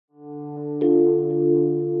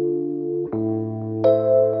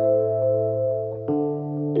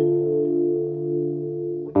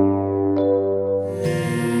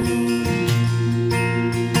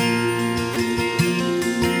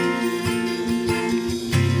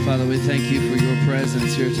Father, we thank you for your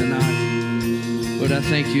presence here tonight. Lord, I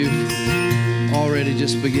thank you already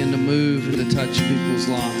just begin to move and to touch people's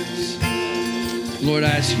lives. Lord, I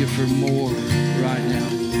ask you for more right now.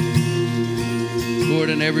 Lord,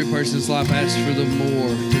 in every person's life, I ask for the more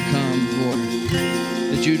to come, Lord.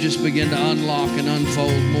 That you just begin to unlock and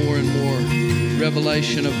unfold more and more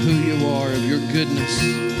revelation of who you are, of your goodness,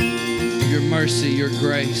 of your mercy, your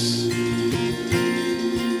grace.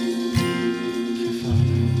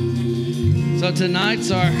 So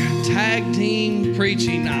tonight's our tag team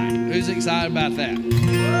preaching night. Who's excited about that?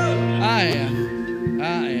 I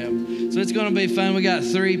am. So it's going to be fun. We got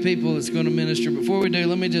 3 people that's going to minister. Before we do,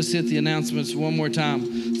 let me just hit the announcements one more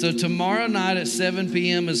time. So tomorrow night at 7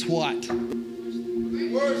 p.m. is what?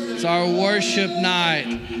 It's our worship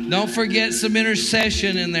night. Don't forget some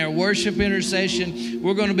intercession in there. Worship intercession.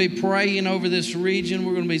 We're going to be praying over this region.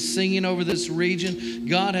 We're going to be singing over this region.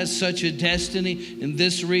 God has such a destiny in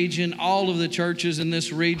this region, all of the churches in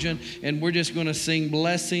this region, and we're just going to sing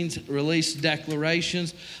blessings, release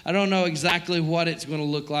declarations. I don't know exactly what it's going to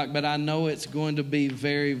look like, but I know it's going to be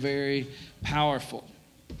very, very powerful.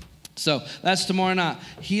 So that's tomorrow night.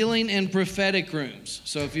 Healing and prophetic rooms.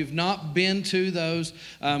 So if you've not been to those,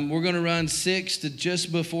 we're going to run 6 to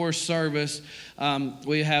just before service.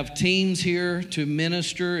 We have teams here to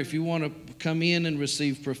minister. If you want to come in and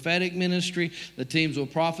receive prophetic ministry, the teams will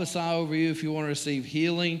prophesy over you. If you want to receive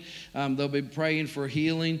healing, they'll be praying for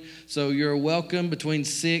healing. So you're welcome between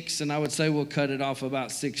 6 and I would say we'll cut it off about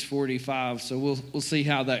 6:45. So we'll see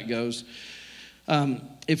how that goes.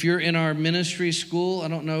 If you're in our ministry school, I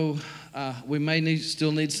don't know, we may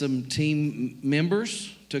still need some team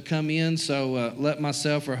members to come in. So let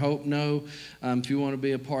myself or Hope know if you want to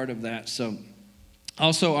be a part of that. So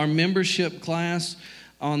also our membership class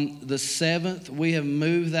on the 7th, we have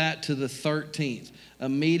moved that to the 13th.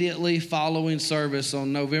 Immediately following service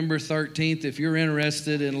on November 13th, if you're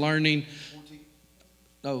interested in learning.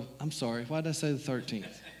 Oh, I'm sorry. Why did I say the 13th?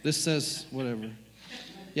 This says whatever.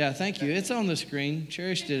 Yeah, thank you. It's on the screen.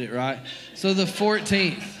 Cherish did it right. So the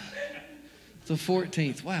 14th. The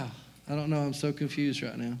 14th. Wow. I don't know. I'm so confused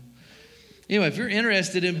right now. Anyway, if you're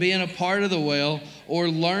interested in being a part of the well or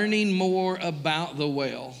learning more about the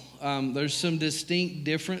well, there's some distinct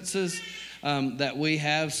differences that we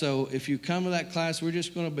have. So if you come to that class, we're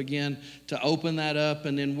just going to begin to open that up,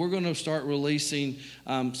 and then we're going to start releasing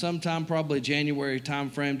sometime probably January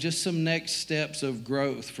timeframe, just some next steps of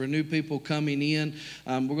growth for new people coming in.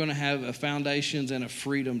 We're going to have a foundations and a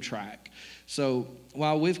freedom track. So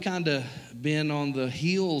while we've kind of been on the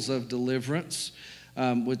heels of deliverance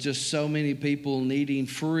with just so many people needing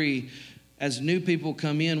free, as new people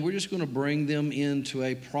come in, we're just going to bring them into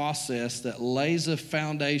a process that lays a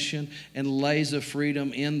foundation and lays a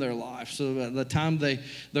freedom in their life. So by the time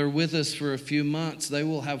they're with us for a few months, they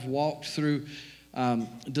will have walked through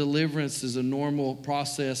deliverance as a normal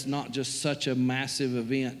process, not just such a massive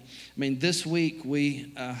event. I mean, this week,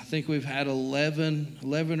 I think we've had 11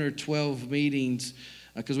 or 12 meetings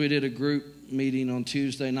because we did a group meeting on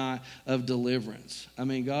Tuesday night of deliverance. I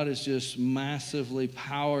mean, God is just massively,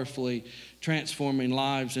 powerfully transforming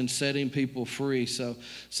lives and setting people free. So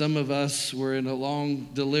some of us were in a long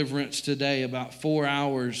deliverance today, about 4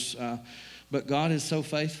 hours, but God is so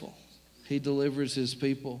faithful. He delivers his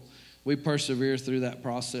people. We persevere through that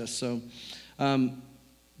process. So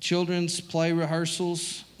children's play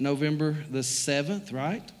rehearsals, November the 7th,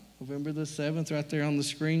 right? November the 7th, right there on the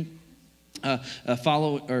screen. 2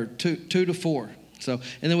 to 4. So,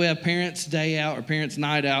 and then we have Parents' Day Out or Parents'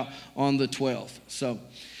 Night Out on the 12th. So,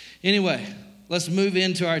 anyway, let's move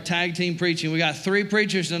into our tag team preaching. We got 3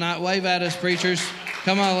 preachers tonight. Wave at us, preachers.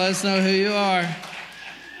 Come on, let us know who you are.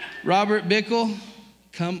 Robert Bickel,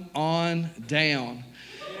 come on down.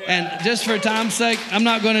 And just for time's sake, I'm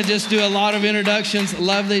not going to just do a lot of introductions.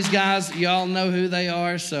 Love these guys. Y'all know who they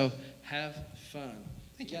are, so have fun.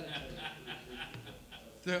 Thank you.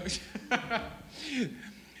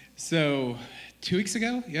 So 2 weeks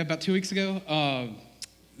ago, about 2 weeks ago,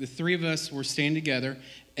 the 3 of us were staying together,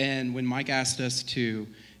 and when Mike asked us to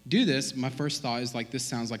do this, my first thought is like, this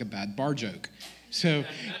sounds like a bad bar joke. So,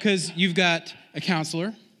 because you've got a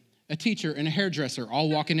counselor, a teacher, and a hairdresser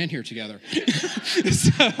all walking in here together.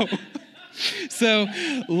 So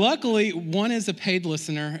luckily, one is a paid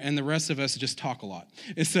listener, and the rest of us just talk a lot.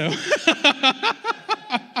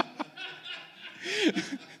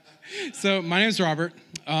 So my name is Robert.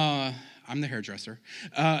 I'm the hairdresser.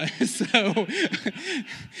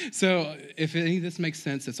 So if any of this makes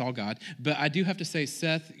sense, it's all God. But I do have to say,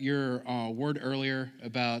 Seth, your word earlier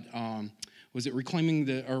about, was it remembering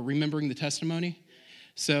the testimony?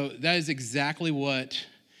 So that is exactly what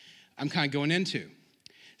I'm kind of going into.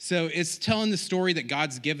 So it's telling the story that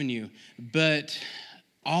God's given you, but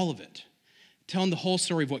all of it, telling the whole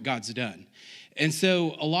story of what God's done. And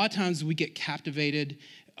so a lot of times we get captivated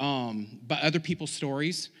by other people's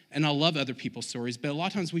stories, and I love other people's stories, but a lot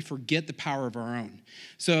of times we forget the power of our own.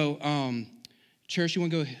 So, Cherish, you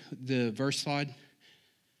want to go the verse slide?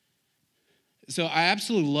 So I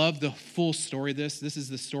absolutely love the full story of this. This is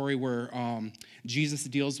the story where Jesus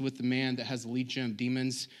deals with the man that has a legion of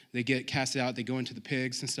demons. They get cast out. They go into the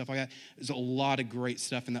pigs and stuff like that. There's a lot of great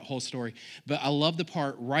stuff in that whole story. But I love the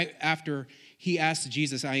part right after he asks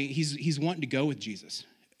Jesus. He's wanting to go with Jesus.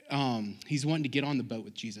 He's wanting to get on the boat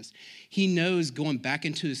with Jesus. He knows going back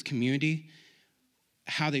into his community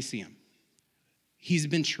how they see him. He's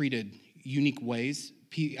been treated unique ways.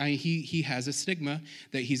 He has a stigma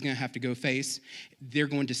that he's going to have to go face. They're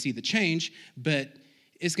going to see the change, but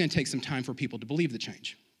it's going to take some time for people to believe the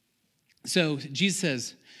change. So Jesus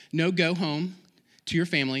says, no, go home to your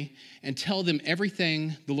family and tell them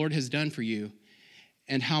everything the Lord has done for you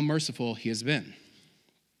and how merciful he has been.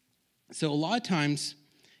 So a lot of times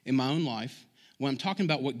in my own life, when I'm talking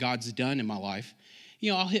about what God's done in my life,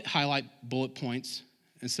 I'll highlight bullet points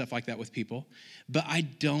and stuff like that with people, but I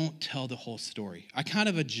don't tell the whole story. I kind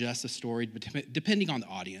of adjust the story depending on the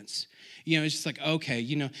audience. It's just like, okay,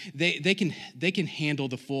 they can handle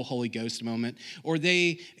the full Holy Ghost moment, or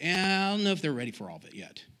I don't know if they're ready for all of it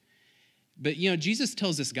yet. But, Jesus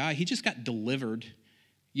tells this guy, he just got delivered,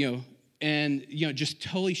 and, just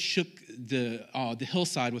totally shook the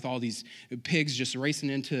hillside with all these pigs just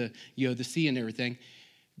racing into, the sea and everything.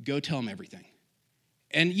 Go tell him everything.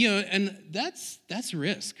 And, and that's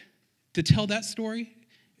risk. To tell that story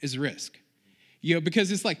is risk.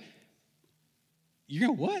 Because it's like, you're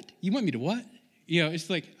going to what? You want me to what? It's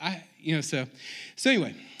like, so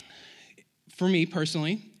anyway, for me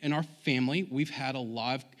personally, in our family, we've had a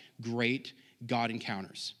lot of great God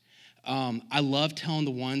encounters. I love telling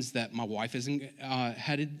the ones that my wife has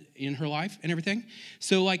had in her life and everything.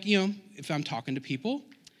 So, if I'm talking to people,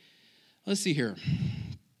 let's see here.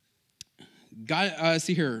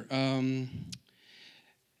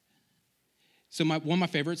 So one of my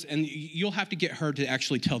favorites, and you'll have to get her to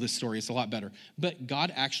actually tell this story. It's a lot better. But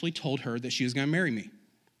God actually told her that she was going to marry me.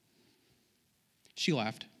 She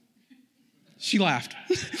laughed. She laughed.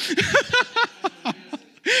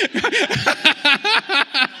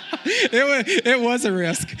 It was a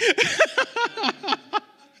risk.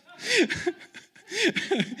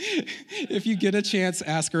 If you get a chance,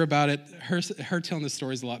 ask her about it. Her telling the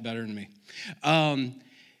story is a lot better than me. I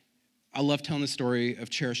love telling the story of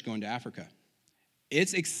Cherish going to Africa.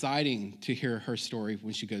 It's exciting to hear her story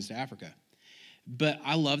when she goes to Africa. But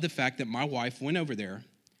I love the fact that my wife went over there,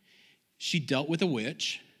 she dealt with a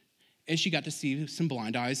witch, and she got to see some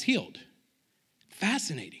blind eyes healed.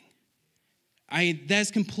 Fascinating.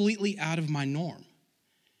 That's completely out of my norm.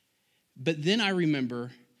 But then I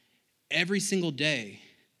remember every single day,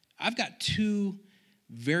 I've got 2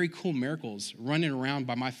 very cool miracles running around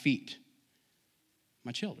by my feet.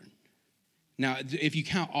 My children. Now, if you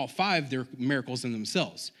count all 5, they're miracles in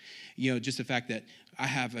themselves. Just the fact that I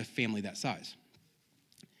have a family that size.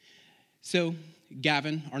 So,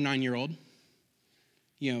 Gavin, our 9-year-old,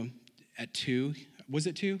 at 2, was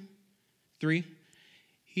it 2? 3?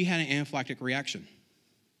 He had an anaphylactic reaction.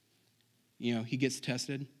 He gets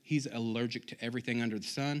tested. He's allergic to everything under the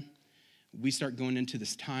sun. We start going into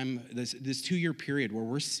this time, this 2-year period where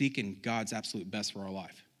we're seeking God's absolute best for our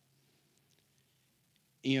life.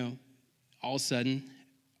 All of a sudden,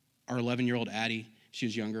 our 11-year-old Addie, she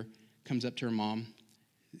was younger, comes up to her mom,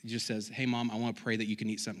 just says, hey, Mom, I want to pray that you can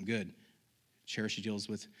eat something good. Cherish deals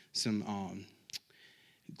with some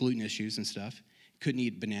gluten issues and stuff. Couldn't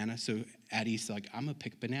eat banana, so Addie's like, I'm going to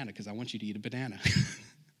pick a banana because I want you to eat a banana.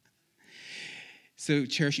 So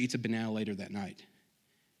Cherish eats a banana later that night.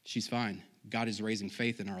 She's fine. God is raising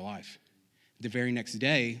faith in our life. The very next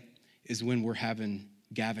day is when we're having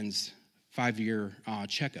Gavin's 5-year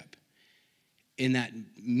checkup. In that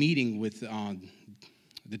meeting with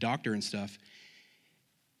the doctor and stuff,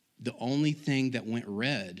 the only thing that went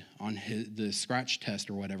red on the scratch test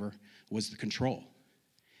or whatever was the control.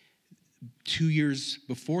 2 years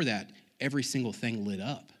before that, every single thing lit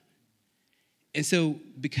up. And so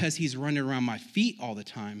because he's running around my feet all the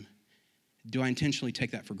time, do I intentionally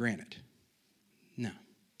take that for granted? No,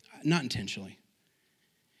 not intentionally.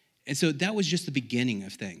 And so that was just the beginning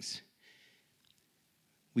of things.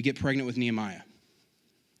 We get pregnant with Nehemiah.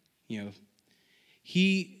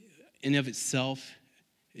 He in of itself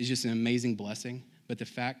is just an amazing blessing, but the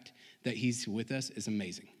fact that he's with us is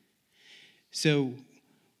amazing. So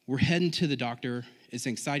we're heading to the doctor. It's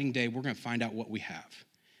an exciting day. We're going to find out what we have.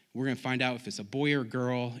 We're going to find out if it's a boy or a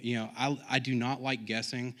girl. You know, I do not like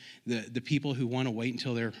guessing. The people who want to wait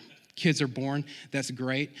until their kids are born, that's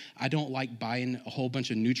great. I don't like buying a whole bunch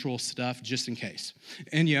of neutral stuff just in case.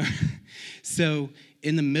 And, you know, so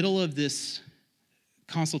in the middle of this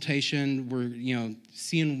consultation, we're, you know,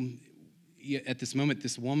 seeing at this moment,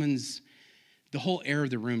 this woman's, the whole air of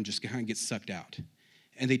the room just kind of gets sucked out.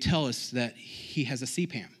 And they tell us that he has a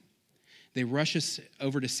CPAM. They rush us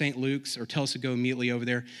over to St. Luke's or tell us to go immediately over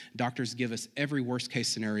there. Doctors give us every worst case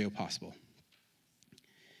scenario possible.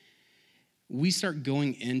 We start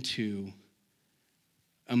going into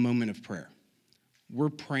a moment of prayer. We're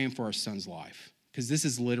praying for our son's life because this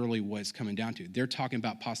is literally what it's coming down to. They're talking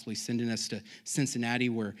about possibly sending us to Cincinnati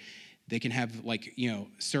where they can have, like, you know,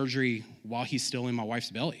 surgery while he's still in my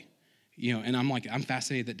wife's belly. You know, and I'm like, I'm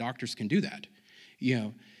fascinated that doctors can do that, you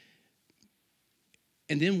know.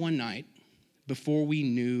 And then one night, before we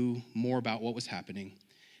knew more about what was happening,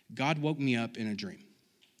 God woke me up in a dream.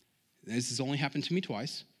 This has only happened to me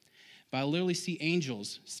twice, but I literally see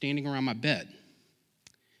angels standing around my bed.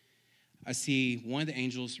 I see one of the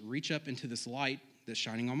angels reach up into this light that's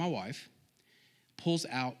shining on my wife, pulls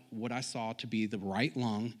out what I saw to be the right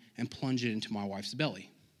lung, and plunge it into my wife's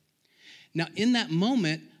belly. Now, in that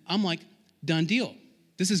moment, I'm like, done deal.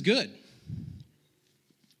 This is good.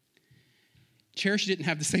 Cherish didn't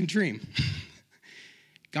have the same dream.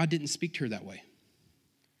 God didn't speak to her that way.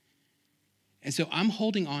 And so I'm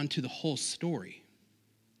holding on to the whole story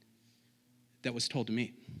that was told to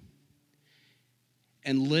me.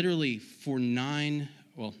 And literally for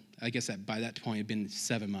I guess that by that point it had been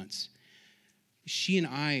 7 months, she and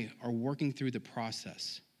I are working through the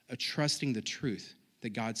process of trusting the truth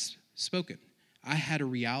that God's spoken. I had a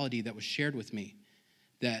reality that was shared with me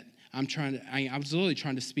that I was literally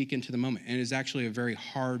trying to speak into the moment, and it was actually a very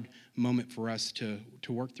hard moment for us to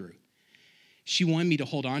work through. She wanted me to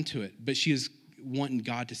hold on to it, but she was wanting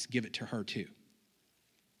God to give it to her too.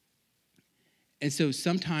 And so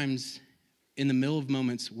sometimes in the middle of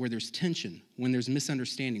moments where there's tension, when there's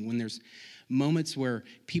misunderstanding, when there's moments where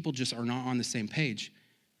people just are not on the same page,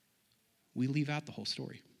 we leave out the whole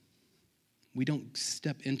story. We don't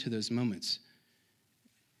step into those moments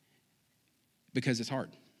because it's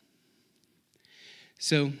hard.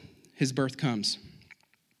 So his birth comes.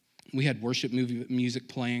 We had worship music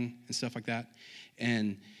playing and stuff like that.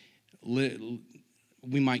 And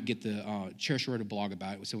we might get Cherish wrote a blog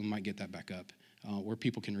about it, so we might get that back up where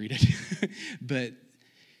people can read it. But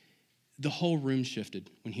the whole room shifted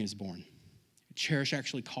when he was born. Cherish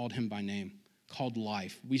actually called him by name, called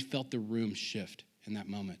life. We felt the room shift in that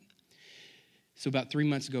moment. So about 3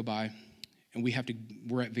 months go by, and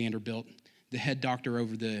we're at Vanderbilt. The head doctor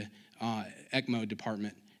over the ECMO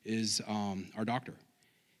department is our doctor.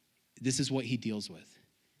 This is what he deals with.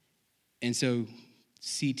 And so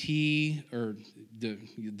CT, or the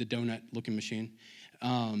donut-looking machine,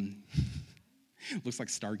 looks like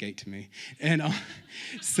Stargate to me. And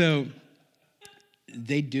so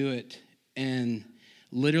they do it, and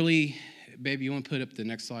literally, baby, you want to put up the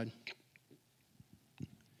next slide?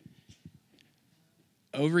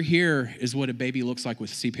 Over here is what a baby looks like with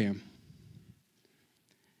CPAM.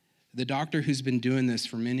 The doctor who's been doing this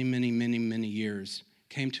for many, many, many, many years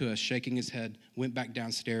came to us shaking his head, went back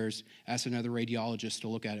downstairs, asked another radiologist to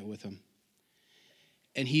look at it with him.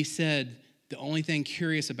 And he said the only thing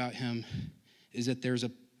curious about him is that there's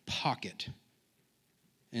a pocket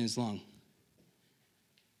in his lung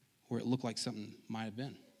where it looked like something might have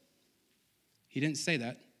been. He didn't say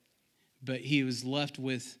that, but he was left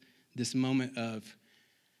with this moment of,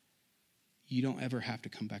 you don't ever have to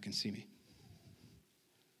come back and see me.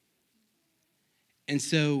 And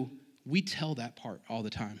so we tell that part all the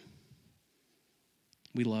time.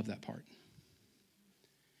 We love that part.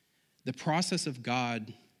 The process of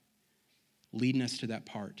God leading us to that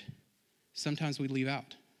part, sometimes we leave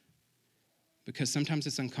out because sometimes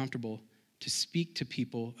it's uncomfortable to speak to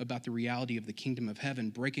people about the reality of the kingdom of heaven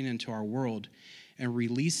breaking into our world and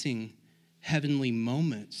releasing heavenly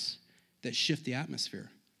moments that shift the atmosphere,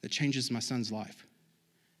 that changes my son's life,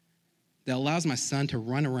 that allows my son to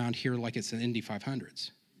run around here like it's an Indy 500s.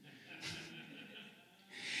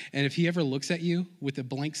 And if he ever looks at you with a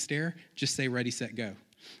blank stare, just say, ready, set, go.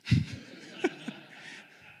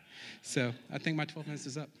 So I think my 12 minutes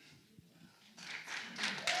is up.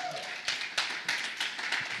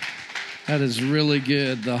 That is really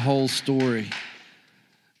good, the whole story.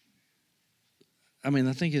 I mean,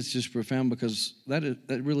 I think it's just profound because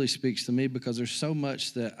that really speaks to me because there's so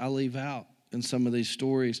much that I leave out in some of these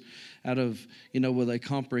stories out of, will they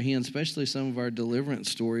comprehend, especially some of our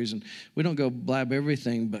deliverance stories. And we don't go blab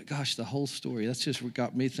everything, but gosh, the whole story. That's just what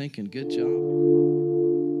got me thinking. Good job.